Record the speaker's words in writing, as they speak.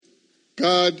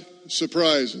God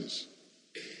surprises.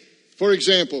 For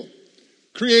example,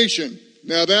 creation.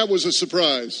 Now that was a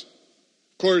surprise.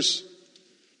 Of course,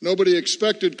 nobody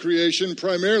expected creation,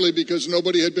 primarily because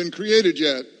nobody had been created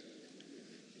yet.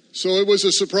 So it was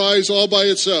a surprise all by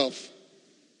itself.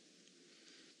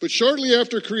 But shortly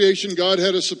after creation, God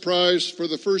had a surprise for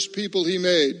the first people he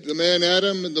made, the man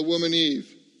Adam and the woman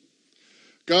Eve.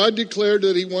 God declared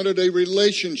that he wanted a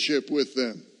relationship with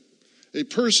them, a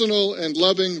personal and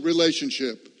loving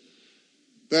relationship.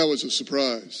 That was a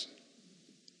surprise.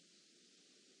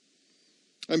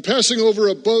 I'm passing over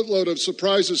a boatload of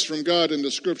surprises from God in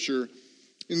the Scripture.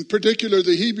 In particular,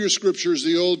 the Hebrew Scriptures,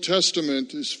 the Old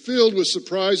Testament, is filled with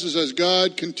surprises as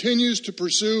God continues to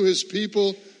pursue his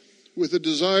people with a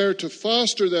desire to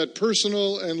foster that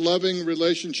personal and loving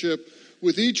relationship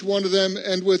with each one of them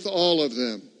and with all of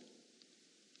them.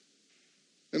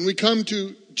 And we come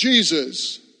to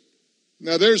Jesus.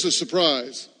 Now there's a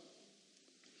surprise.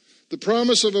 The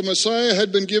promise of a Messiah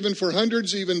had been given for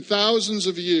hundreds, even thousands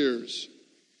of years.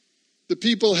 The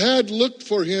people had looked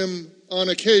for him on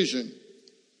occasion,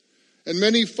 and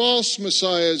many false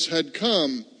messiahs had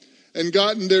come and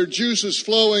gotten their juices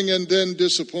flowing and then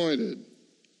disappointed.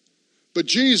 But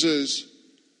Jesus,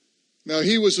 now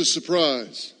he was a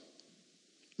surprise.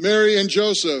 Mary and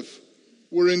Joseph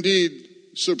were indeed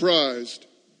surprised.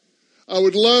 I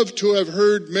would love to have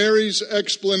heard Mary's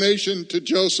explanation to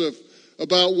Joseph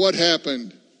about what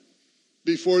happened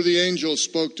before the angel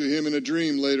spoke to him in a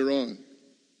dream later on.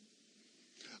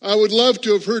 I would love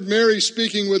to have heard Mary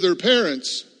speaking with her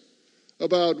parents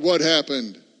about what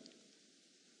happened.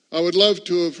 I would love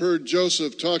to have heard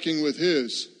Joseph talking with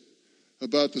his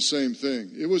about the same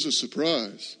thing. It was a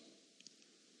surprise.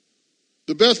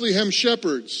 The Bethlehem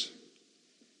shepherds,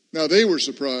 now they were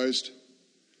surprised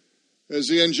as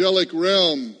the angelic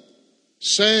realm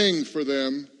sang for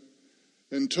them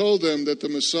and told them that the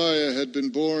Messiah had been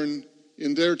born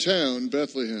in their town,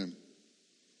 Bethlehem.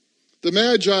 The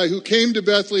Magi who came to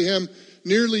Bethlehem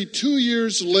nearly 2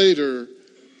 years later,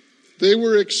 they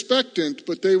were expectant,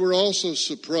 but they were also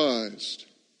surprised,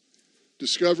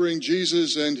 discovering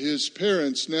Jesus and his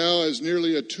parents now as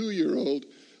nearly a 2-year-old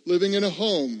living in a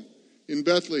home in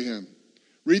Bethlehem.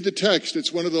 Read the text.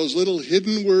 It's one of those little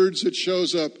hidden words that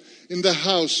shows up in the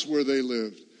house where they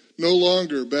lived, no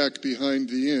longer back behind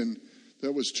the inn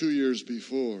that was 2 years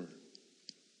before.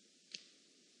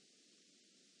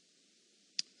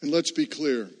 And let's be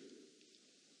clear.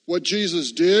 What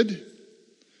Jesus did,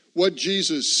 what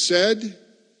Jesus said,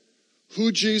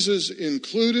 who Jesus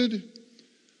included,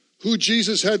 who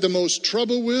Jesus had the most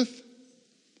trouble with,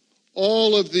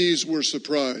 all of these were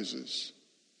surprises.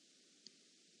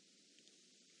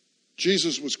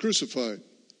 Jesus was crucified.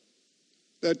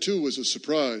 That too was a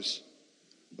surprise.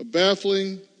 A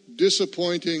baffling,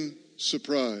 disappointing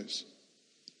surprise.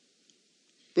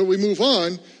 But we move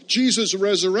on. Jesus'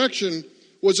 resurrection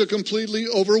was a completely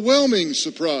overwhelming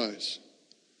surprise.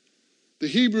 The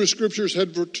Hebrew Scriptures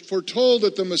had foretold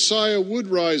that the Messiah would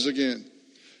rise again.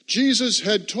 Jesus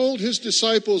had told his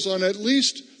disciples on at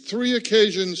least 3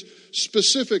 occasions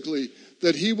specifically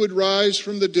that he would rise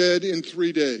from the dead in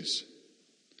 3 days.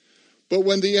 But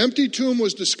when the empty tomb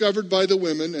was discovered by the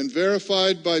women and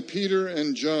verified by Peter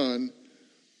and John,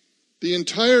 the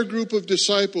entire group of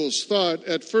disciples thought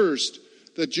at first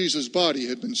that Jesus' body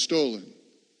had been stolen.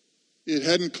 It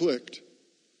hadn't clicked.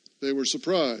 They were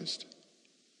surprised.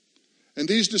 And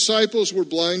these disciples were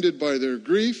blinded by their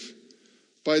grief,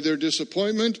 by their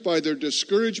disappointment, by their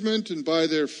discouragement, and by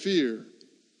their fear.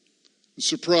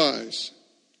 Surprise.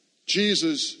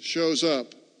 Jesus shows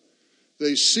up.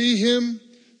 They see him,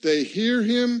 they hear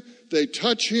him, they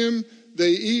touch him,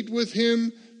 they eat with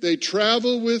him, they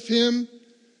travel with him,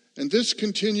 and this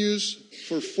continues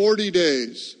for 40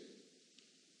 days.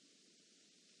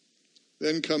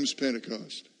 Then comes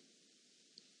Pentecost.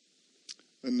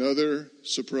 Another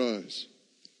surprise.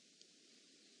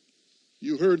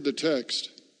 You heard the text.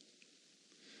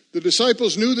 The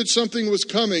disciples knew that something was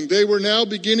coming. They were now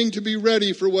beginning to be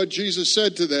ready for what Jesus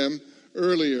said to them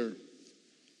earlier.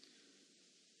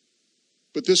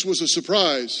 But this was a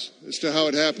surprise as to how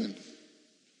it happened.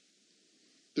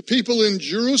 The people in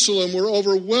Jerusalem were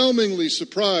overwhelmingly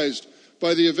surprised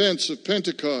by the events of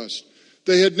Pentecost.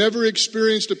 They had never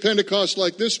experienced a Pentecost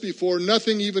like this before,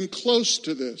 nothing even close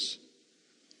to this.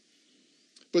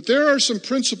 But there are some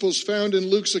principles found in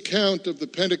Luke's account of the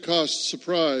Pentecost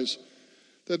surprise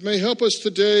that may help us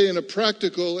today in a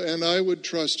practical and I would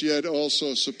trust yet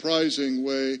also surprising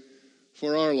way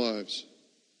for our lives.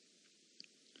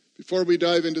 Before we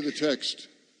dive into the text,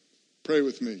 pray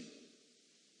with me.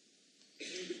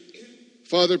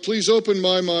 Father, please open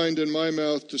my mind and my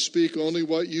mouth to speak only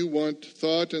what you want,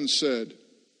 thought, and said.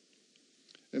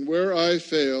 And where I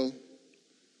fail,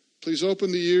 please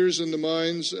open the ears and the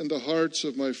minds and the hearts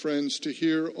of my friends to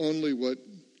hear only what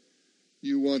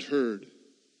you want heard.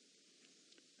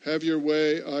 Have your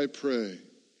way, I pray,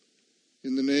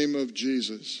 in the name of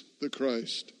Jesus, the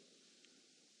Christ.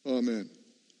 Amen.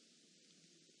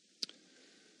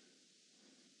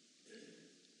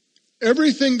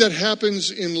 Everything that happens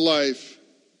in life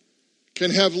can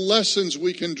have lessons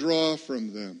we can draw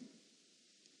from them.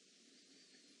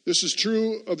 This is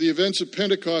true of the events of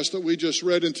Pentecost that we just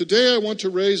read. And today I want to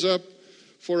raise up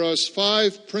for us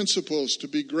 5 principles to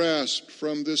be grasped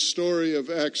from this story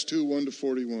of Acts 2,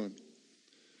 1-41.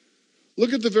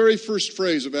 Look at the very first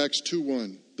phrase of Acts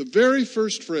 2:1. The very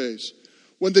first phrase,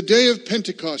 when the day of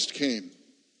Pentecost came.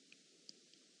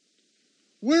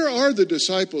 Where are the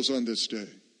disciples on this day?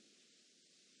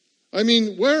 I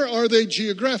mean, where are they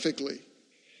geographically?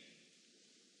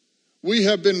 We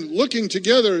have been looking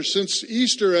together since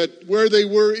Easter at where they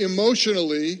were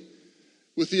emotionally,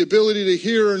 with the ability to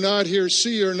hear or not hear,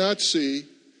 see or not see,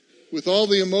 with all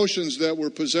the emotions that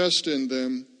were possessed in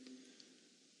them.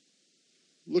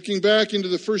 Looking back into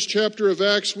the first chapter of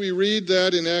Acts, we read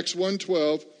that in Acts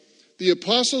 1:12, the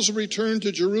apostles returned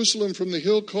to Jerusalem from the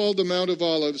hill called the Mount of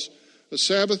Olives, a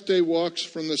Sabbath day walk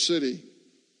from the city.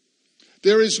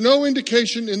 There is no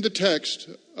indication in the text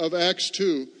of Acts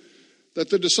 2 that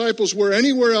the disciples were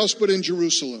anywhere else but in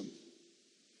Jerusalem.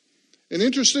 And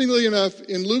interestingly enough,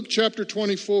 in Luke chapter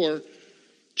 24,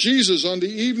 Jesus, on the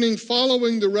evening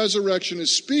following the resurrection,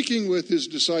 is speaking with his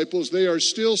disciples. They are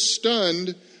still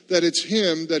stunned that it's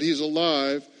him, that he's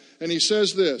alive. And he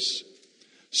says this,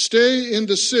 "Stay in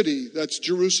the city," that's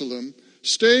Jerusalem,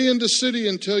 "stay in the city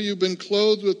until you've been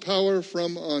clothed with power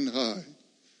from on high."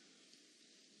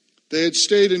 They had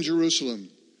stayed in Jerusalem,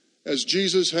 as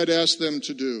Jesus had asked them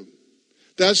to do.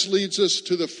 That leads us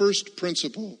to the first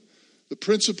principle, the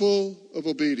principle of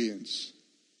obedience.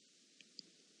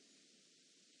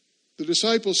 The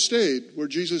disciples stayed where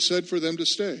Jesus said for them to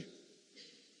stay.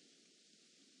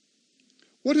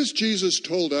 What has Jesus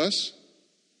told us?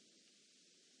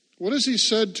 What has he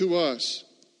said to us?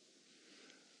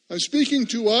 I'm speaking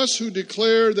to us who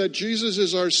declare that Jesus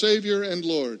is our Savior and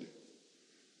Lord.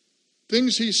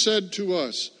 Things he said to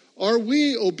us. Are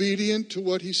we obedient to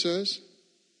what he says?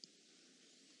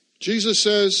 Jesus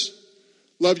says,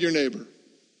 love your neighbor.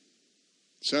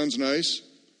 Sounds nice,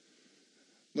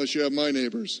 unless you have my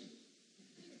neighbors.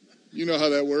 You know how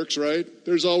that works, right?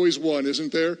 There's always one,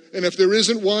 isn't there? And if there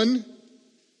isn't one,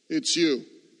 it's you.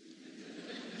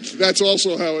 That's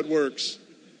also how it works.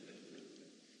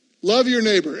 Love your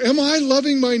neighbor. Am I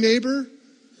loving my neighbor?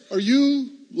 Are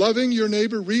you loving your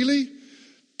neighbor really?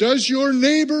 Does your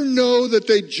neighbor know that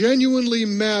they genuinely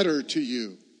matter to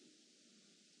you?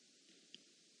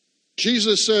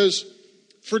 Jesus says,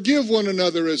 forgive one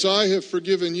another as I have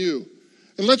forgiven you.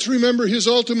 And let's remember his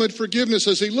ultimate forgiveness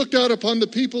as he looked out upon the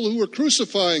people who were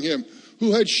crucifying him,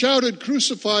 who had shouted,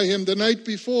 crucify him the night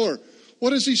before.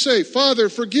 What does he say? Father,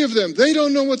 forgive them. They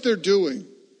don't know what they're doing.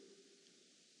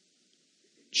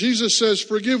 Jesus says,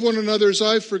 forgive one another as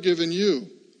I've forgiven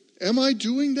you. Am I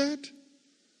doing that?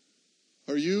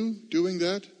 Are you doing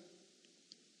that?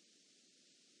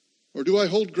 Or do I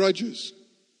hold grudges?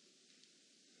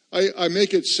 I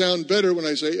make it sound better when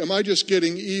I say, am I just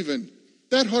getting even?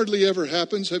 That hardly ever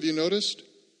happens, have you noticed?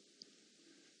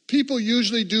 People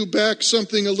usually do back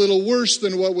something a little worse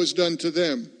than what was done to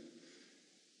them.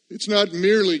 It's not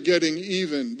merely getting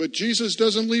even, but Jesus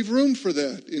doesn't leave room for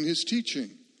that in his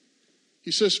teaching.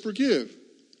 He says, forgive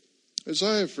as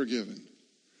I have forgiven.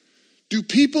 Do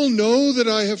people know that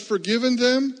I have forgiven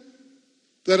them?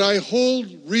 That I hold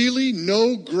really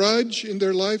no grudge in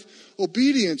their life?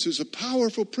 Obedience is a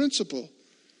powerful principle.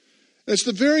 It's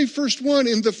the very first one.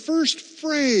 In the first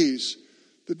phrase,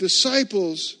 the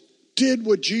disciples did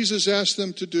what Jesus asked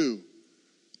them to do.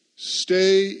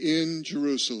 Stay in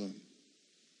Jerusalem.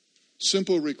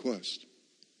 Simple request.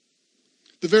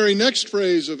 The very next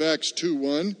phrase of Acts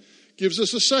 2:1 gives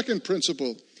us a second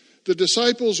principle. The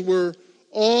disciples were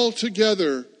all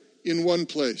together in one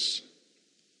place.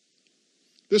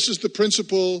 This is the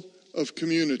principle of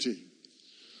community.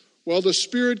 While the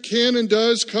Spirit can and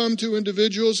does come to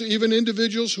individuals, even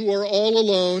individuals who are all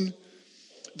alone,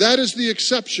 that is the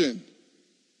exception.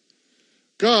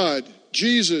 God,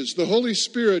 Jesus, the Holy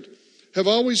Spirit have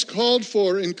always called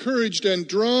for, encouraged, and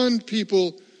drawn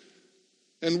people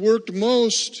and worked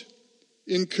most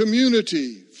in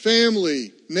community,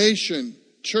 family, nation,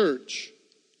 church.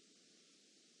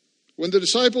 When the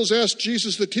disciples asked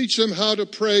Jesus to teach them how to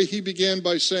pray, he began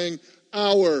by saying,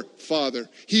 our Father.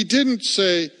 He didn't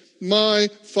say, my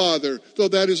Father, though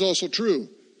that is also true.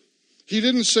 He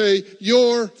didn't say,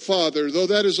 your Father, though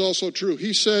that is also true.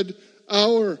 He said,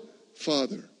 our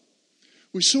Father.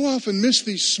 We so often miss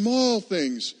these small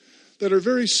things that are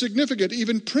very significant,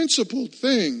 even principled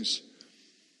things.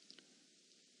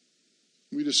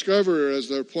 We discover, as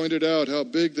they're pointed out, how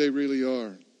big they really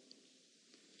are.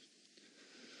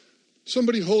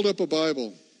 Somebody hold up a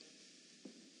Bible.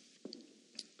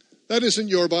 That isn't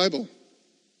your Bible.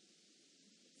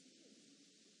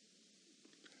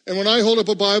 And when I hold up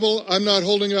a Bible, I'm not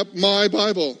holding up my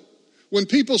Bible. When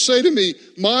people say to me,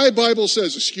 my Bible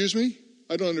says, excuse me,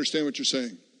 I don't understand what you're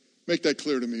saying. Make that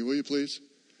clear to me, will you please?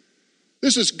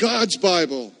 This is God's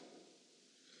Bible.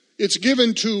 It's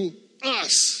given to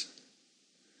us.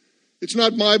 It's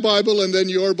not my Bible and then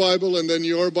your Bible and then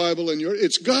your Bible and your...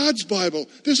 It's God's Bible.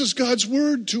 This is God's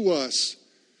Word to us.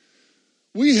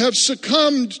 We have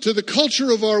succumbed to the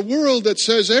culture of our world that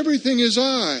says everything is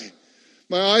I.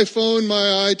 My iPhone,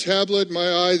 my iTablet, my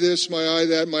iThis, my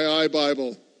iThat, my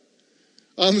iBible.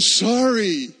 I'm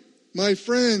sorry, my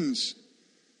friends.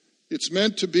 It's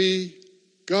meant to be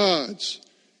God's.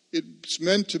 It's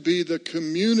meant to be the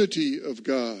community of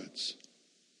God's.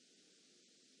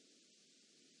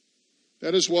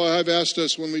 That is why I've asked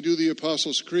us when we do the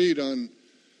Apostles' Creed on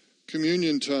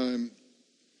communion time,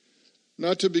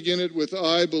 not to begin it with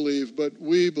I believe, but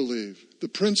we believe. The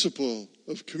principle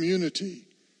of community.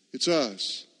 It's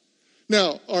us.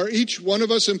 Now, are each one of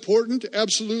us important?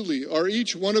 Absolutely. Are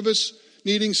each one of us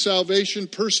needing salvation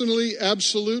personally?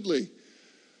 Absolutely.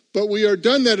 But we are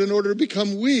done that in order to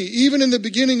become we. Even in the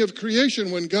beginning of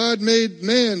creation, when God made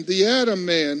man, the Adam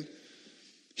man,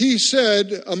 He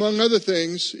said, among other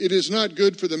things, it is not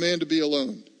good for the man to be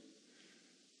alone.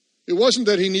 It wasn't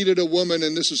that he needed a woman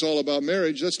and this is all about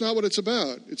marriage. That's not what it's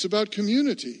about. It's about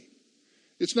community.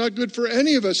 It's not good for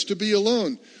any of us to be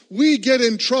alone. We get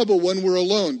in trouble when we're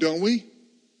alone, don't we?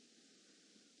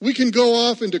 We can go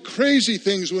off into crazy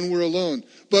things when we're alone.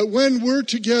 But when we're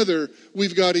together,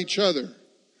 we've got each other.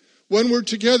 When we're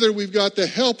together, we've got the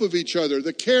help of each other,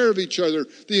 the care of each other,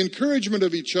 the encouragement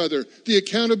of each other, the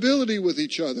accountability with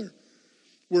each other.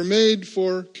 We're made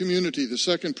for community, the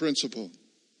second principle.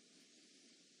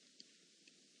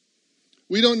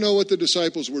 We don't know what the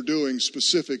disciples were doing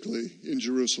specifically in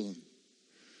Jerusalem.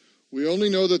 We only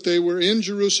know that they were in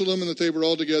Jerusalem and that they were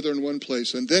all together in one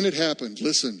place. And then it happened.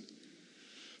 Listen.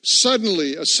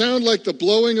 Suddenly, a sound like the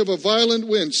blowing of a violent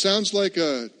wind. Sounds like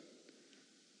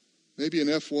maybe an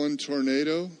F1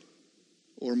 tornado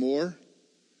or more.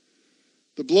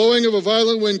 The blowing of a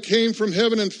violent wind came from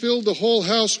heaven and filled the whole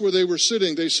house where they were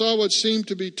sitting. They saw what seemed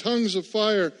to be tongues of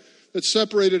fire that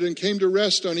separated and came to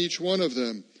rest on each one of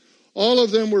them. All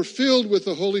of them were filled with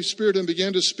the Holy Spirit and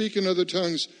began to speak in other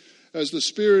tongues as the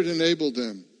Spirit enabled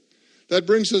them. That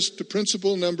brings us to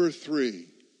principle number 3.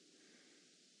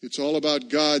 It's all about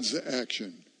God's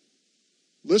action.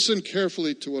 Listen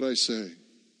carefully to what I say.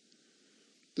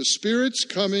 The Spirit's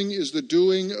coming is the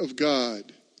doing of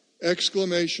God.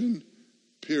 Exclamation,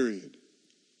 period.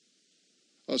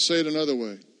 I'll say it another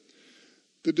way.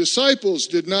 The disciples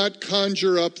did not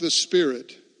conjure up the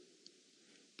Spirit.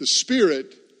 The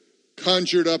Spirit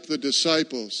conjured up the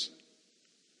disciples.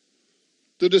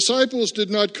 The disciples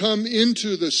did not come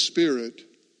into the Spirit.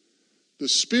 The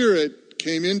Spirit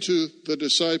came into the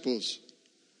disciples.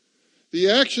 The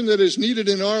action that is needed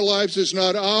in our lives is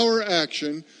not our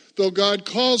action, though God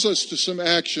calls us to some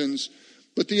actions.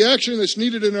 But the action that's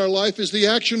needed in our life is the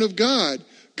action of God.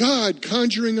 God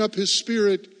conjuring up His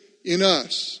Spirit in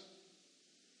us.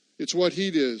 It's what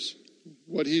He does.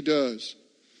 What He does.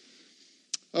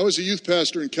 I was a youth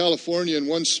pastor in California in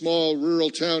one small rural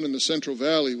town in the Central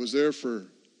Valley. Was there for,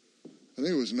 I think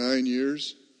it was 9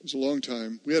 years. It was a long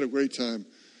time. We had a great time.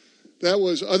 That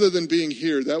was, other than being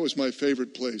here, that was my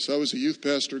favorite place. I was a youth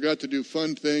pastor, got to do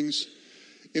fun things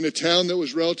in a town that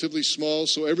was relatively small,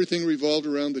 so everything revolved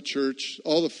around the church.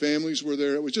 All the families were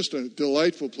there. It was just a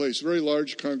delightful place, very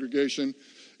large congregation,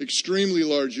 extremely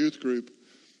large youth group,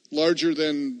 larger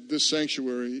than this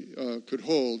sanctuary could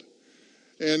hold.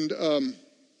 And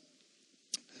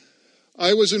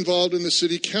I was involved in the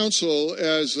city council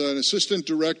as an assistant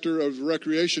director of the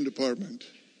recreation department.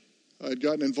 I'd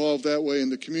gotten involved that way in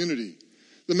the community.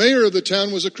 The mayor of the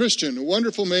town was a Christian, a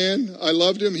wonderful man. I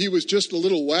loved him. He was just a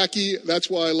little wacky. That's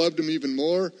why I loved him even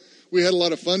more. We had a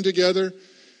lot of fun together.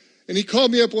 And he called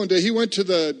me up one day. He went to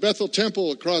the Bethel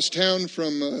Temple across town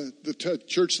from the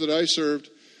church that I served.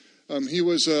 He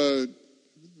was a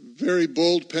very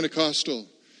bold Pentecostal.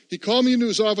 He called me into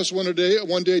his office one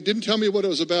day, didn't tell me what it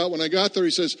was about. When I got there,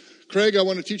 he says, "Craig, I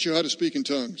want to teach you how to speak in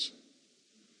tongues."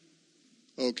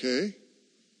 Okay.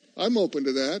 I'm open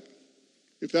to that,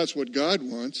 if that's what God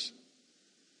wants.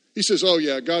 He says, oh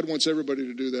yeah, God wants everybody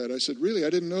to do that. I said, really? I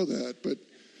didn't know that, but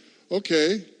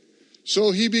okay.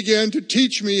 So he began to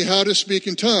teach me how to speak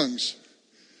in tongues.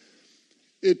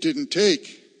 It didn't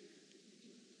take.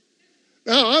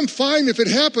 Now, I'm fine if it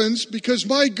happens because,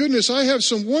 my goodness, I have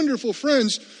some wonderful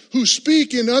friends who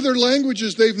speak in other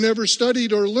languages they've never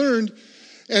studied or learned,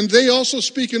 and they also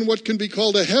speak in what can be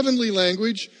called a heavenly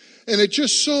language, and it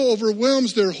just so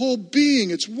overwhelms their whole being.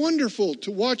 It's wonderful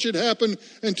to watch it happen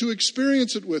and to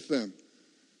experience it with them.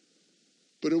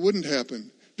 But it wouldn't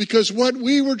happen because what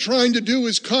we were trying to do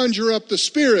is conjure up the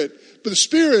Spirit, but the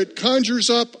Spirit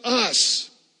conjures up us.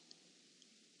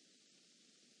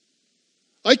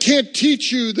 I can't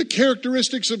teach you the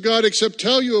characteristics of God except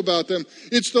tell you about them.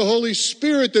 It's the Holy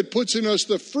Spirit that puts in us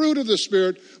the fruit of the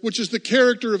Spirit, which is the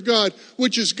character of God,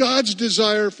 which is God's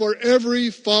desire for every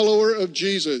follower of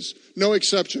Jesus. No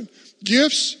exception.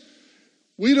 Gifts,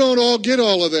 we don't all get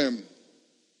all of them.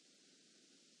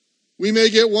 We may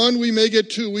get one, we may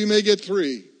get two, we may get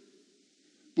three.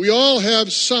 We all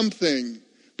have something.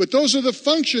 But those are the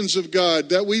functions of God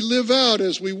that we live out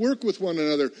as we work with one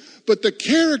another. But the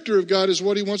character of God is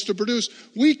what he wants to produce.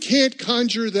 We can't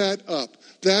conjure that up.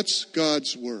 That's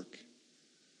God's work.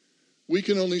 We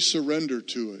can only surrender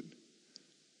to it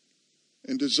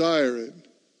and desire it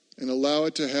and allow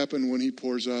it to happen when he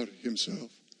pours out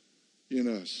himself in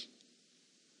us.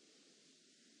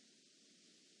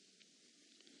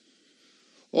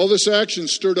 All this action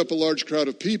stirred up a large crowd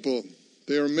of people.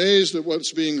 They are amazed at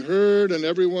what's being heard, and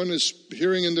everyone is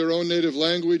hearing in their own native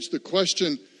language the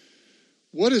question,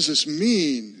 what does this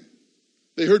mean?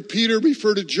 They heard Peter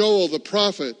refer to Joel, the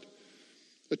prophet.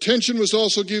 Attention was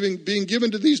also being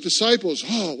given to these disciples.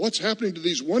 Oh, what's happening to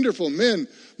these wonderful men?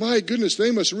 My goodness,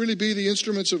 they must really be the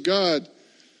instruments of God.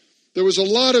 There was a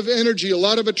lot of energy, a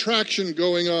lot of attraction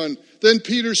going on. Then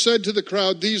Peter said to the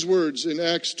crowd these words in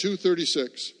Acts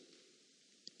 2:36.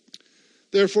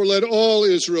 Therefore, let all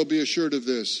Israel be assured of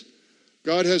this.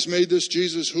 God has made this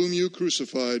Jesus whom you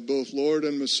crucified, both Lord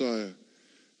and Messiah.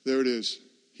 There it is.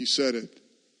 He said it.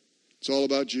 It's all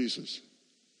about Jesus.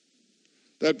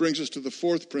 That brings us to the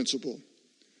fourth principle.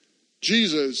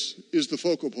 Jesus is the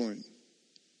focal point.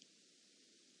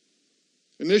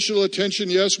 Initial attention,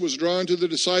 yes, was drawn to the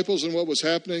disciples and what was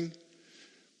happening.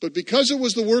 But because it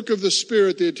was the work of the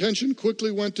Spirit, the attention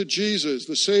quickly went to Jesus,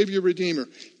 the Savior, Redeemer.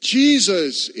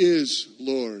 Jesus is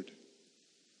Lord.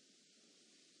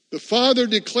 The Father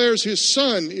declares his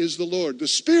Son is the Lord. The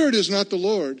Spirit is not the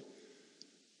Lord.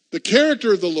 The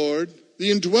character of the Lord, the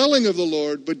indwelling of the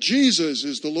Lord, but Jesus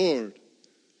is the Lord.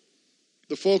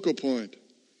 The focal point.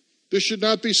 This should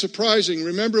not be surprising.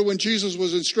 Remember when Jesus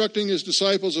was instructing his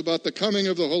disciples about the coming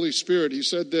of the Holy Spirit, he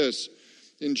said this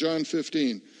in John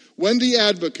 15. When the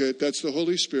advocate, that's the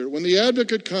Holy Spirit, when the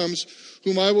advocate comes,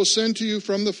 whom I will send to you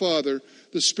from the Father,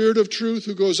 the Spirit of truth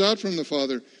who goes out from the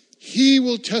Father, he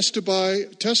will testify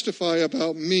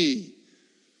about me.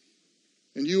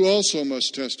 And you also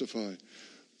must testify.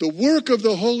 The work of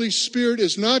the Holy Spirit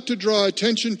is not to draw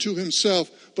attention to himself,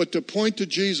 but to point to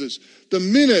Jesus. The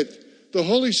minute the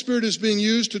Holy Spirit is being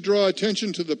used to draw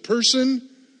attention to the person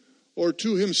or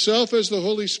to himself as the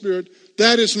Holy Spirit,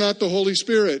 that is not the Holy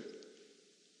Spirit.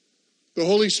 The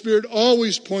Holy Spirit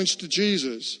always points to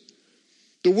Jesus.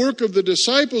 The work of the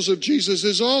disciples of Jesus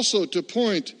is also to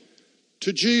point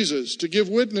to Jesus, to give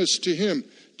witness to him.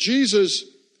 Jesus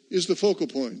is the focal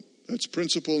point. That's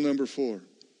principle number 4.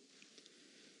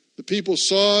 The people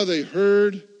saw, they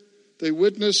heard, they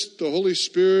witnessed the Holy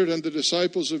Spirit and the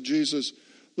disciples of Jesus.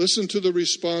 Listen to the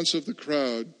response of the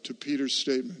crowd to Peter's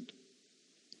statement.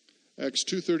 Acts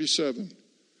 2:37.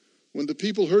 When the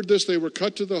people heard this, they were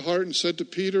cut to the heart and said to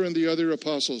Peter and the other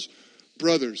apostles,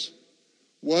 brothers,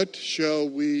 what shall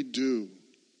we do?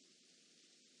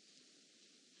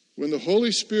 When the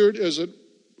Holy Spirit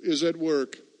is at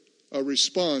work, a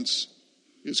response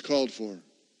is called for.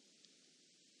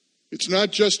 It's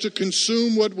not just to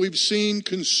consume what we've seen,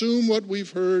 consume what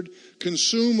we've heard,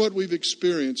 consume what we've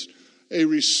experienced. A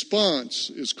response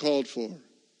is called for.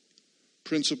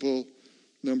 Principle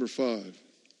number 5.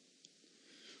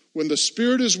 When the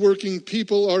Spirit is working,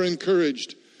 people are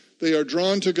encouraged. They are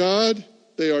drawn to God.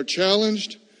 They are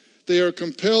challenged. They are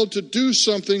compelled to do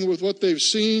something with what they've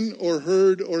seen or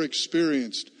heard or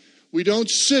experienced. We don't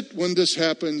sit when this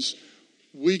happens.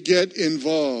 We get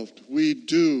involved. We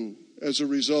do as a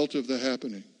result of the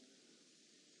happening.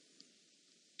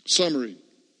 Summary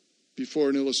before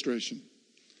an illustration.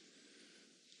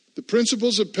 The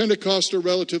principles of Pentecost are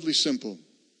relatively simple.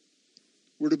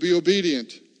 We're to be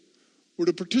obedient. We're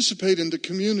to participate in the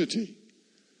community.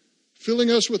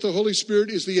 Filling us with the Holy Spirit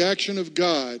is the action of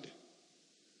God.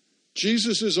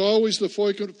 Jesus is always the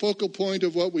focal point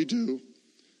of what we do,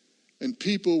 and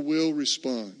people will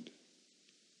respond.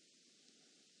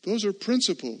 Those are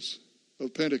principles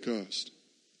of Pentecost.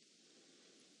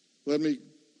 Let me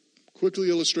quickly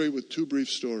illustrate with two brief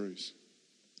stories.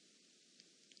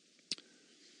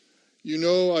 You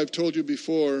know, I've told you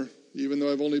before, even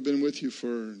though I've only been with you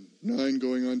for 9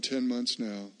 going on 10 months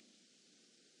now,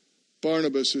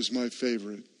 Barnabas is my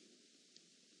favorite.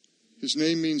 His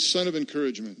name means son of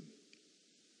encouragement.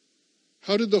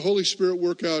 How did the Holy Spirit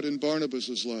work out in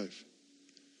Barnabas' life?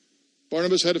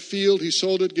 Barnabas had a field, he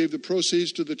sold it, gave the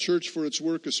proceeds to the church for its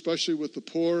work, especially with the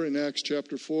poor in Acts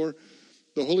chapter 4.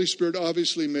 The Holy Spirit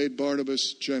obviously made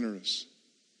Barnabas generous.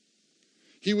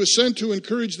 He was sent to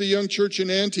encourage the young church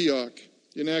in Antioch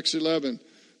in Acts 11.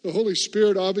 The Holy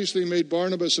Spirit obviously made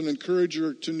Barnabas an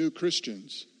encourager to new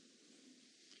Christians.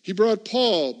 He brought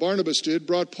Paul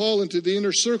into the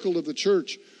inner circle of the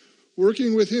church,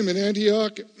 working with him in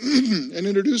Antioch and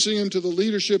introducing him to the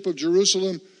leadership of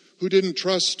Jerusalem who didn't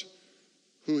trust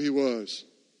who he was.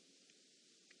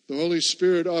 The Holy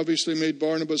Spirit obviously made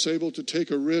Barnabas able to take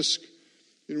a risk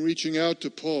in reaching out to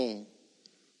Paul,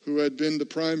 who had been the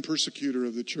prime persecutor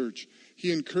of the church.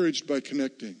 He encouraged by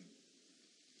connecting.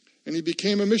 And he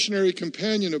became a missionary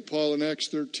companion of Paul in Acts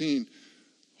 13.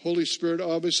 Holy Spirit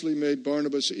obviously made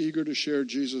Barnabas eager to share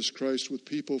Jesus Christ with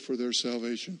people for their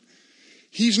salvation.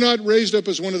 He's not raised up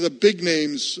as one of the big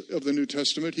names of the New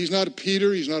Testament. He's not a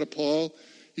Peter, he's not a Paul,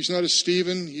 he's not a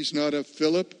Stephen, he's not a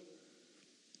Philip.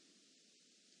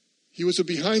 He was a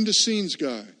behind-the-scenes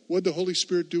guy. What did the Holy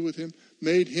Spirit do with him?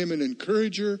 Made him an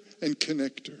encourager and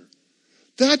connector.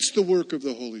 That's the work of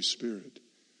the Holy Spirit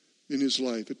in his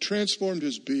life. It transformed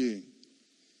his being.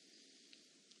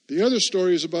 The other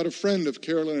story is about a friend of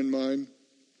Carolyn and mine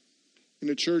in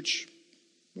a church,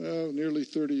 nearly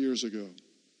 30 years ago.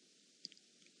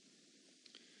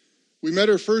 We met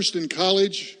her first in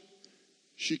college.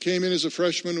 She came in as a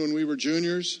freshman when we were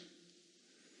juniors.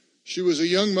 She was a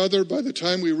young mother by the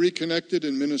time we reconnected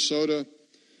in Minnesota,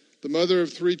 the mother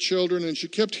of 3 children, and she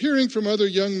kept hearing from other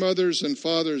young mothers and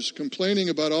fathers complaining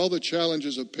about all the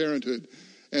challenges of parenthood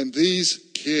and these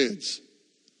kids.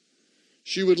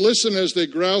 She would listen as they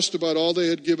groused about all they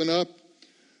had given up,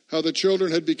 how the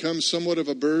children had become somewhat of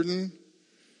a burden.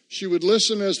 She would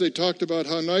listen as they talked about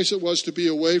how nice it was to be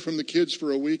away from the kids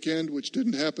for a weekend, which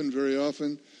didn't happen very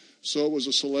often, so it was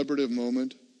a celebrative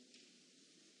moment.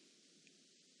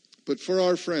 But for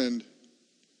our friend,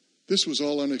 this was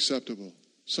all unacceptable.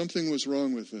 Something was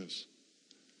wrong with this.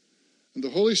 And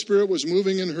the Holy Spirit was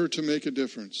moving in her to make a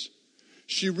difference.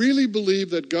 She really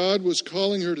believed that God was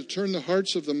calling her to turn the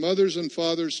hearts of the mothers and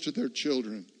fathers to their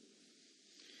children.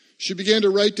 She began to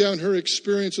write down her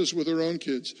experiences with her own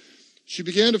kids. She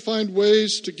began to find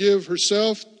ways to give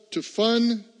herself to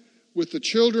fun with the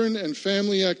children and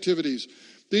family activities.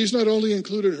 These not only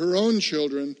included her own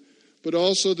children, but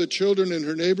also the children in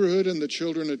her neighborhood and the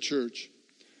children at church.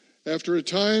 After a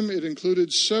time, it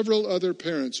included several other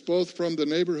parents, both from the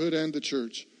neighborhood and the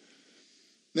church.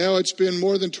 Now it's been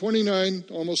more than 29,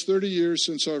 almost 30 years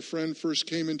since our friend first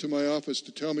came into my office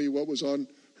to tell me what was on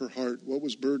her heart, what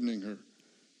was burdening her.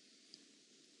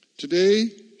 Today,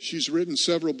 she's written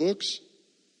several books.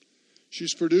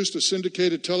 She's produced a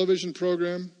syndicated television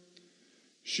program.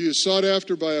 She is sought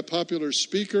after by a popular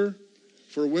speaker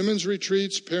for women's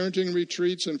retreats, parenting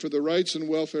retreats, and for the rights and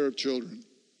welfare of children.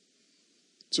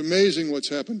 It's amazing what's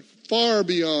happened, far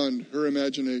beyond her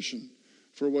imagination,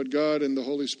 for what God and the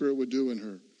Holy Spirit would do in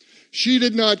her. She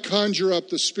did not conjure up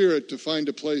the Spirit to find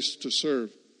a place to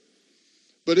serve.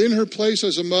 But in her place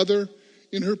as a mother,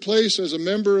 in her place as a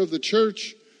member of the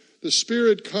church, the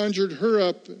Spirit conjured her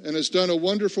up and has done a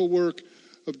wonderful work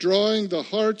of drawing the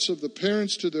hearts of the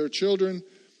parents to their children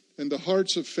and the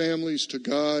hearts of families to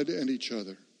God and each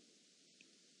other.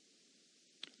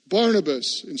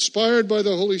 Barnabas, inspired by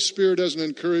the Holy Spirit as an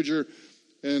encourager,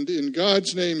 and in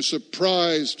God's name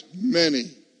surprised many.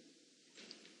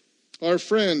 Our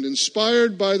friend,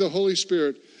 inspired by the Holy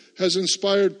Spirit, has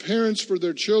inspired parents for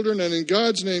their children and in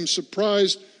God's name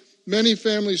surprised many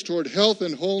families toward health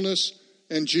and wholeness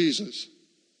and Jesus.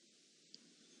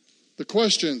 The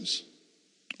questions: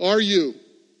 are you,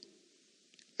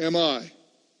 am I,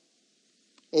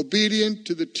 obedient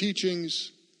to the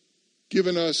teachings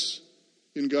given us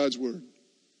in God's Word?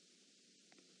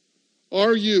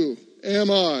 Are you,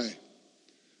 am I,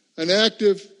 an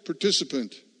active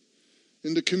participant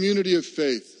in the community of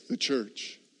faith, the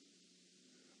church?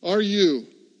 Are you,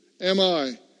 am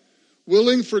I,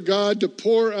 willing for God to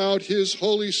pour out His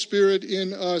Holy Spirit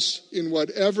in us in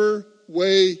whatever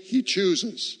way He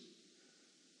chooses?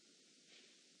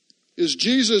 Is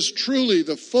Jesus truly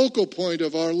the focal point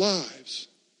of our lives?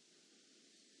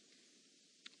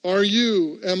 Are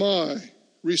you, am I,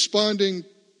 responding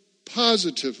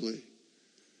positively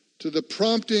to the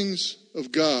promptings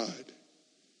of God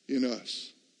in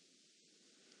us?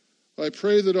 I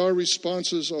pray that our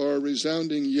responses are a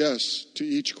resounding yes to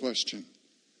each question.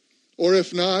 Or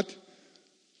if not,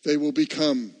 they will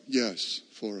become yes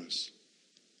for us.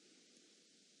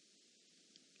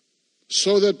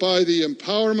 So that by the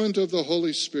empowerment of the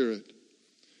Holy Spirit,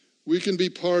 we can be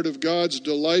part of God's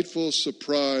delightful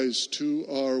surprise to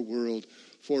our world,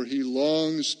 for he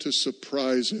longs to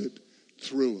surprise it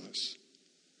through us.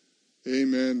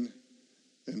 Amen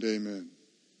and amen.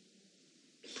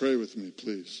 Pray with me,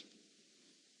 please.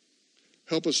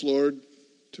 Help us, Lord,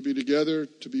 to be together,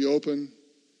 to be open,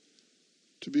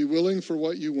 to be willing for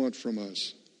what you want from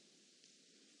us.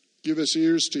 Give us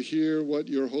ears to hear what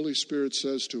your Holy Spirit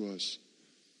says to us,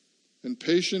 and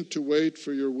patient to wait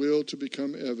for your will to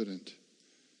become evident.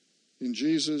 In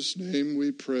Jesus' name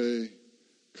we pray,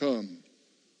 come,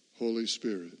 Holy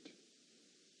Spirit,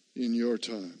 in your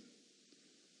time.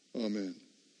 Amen.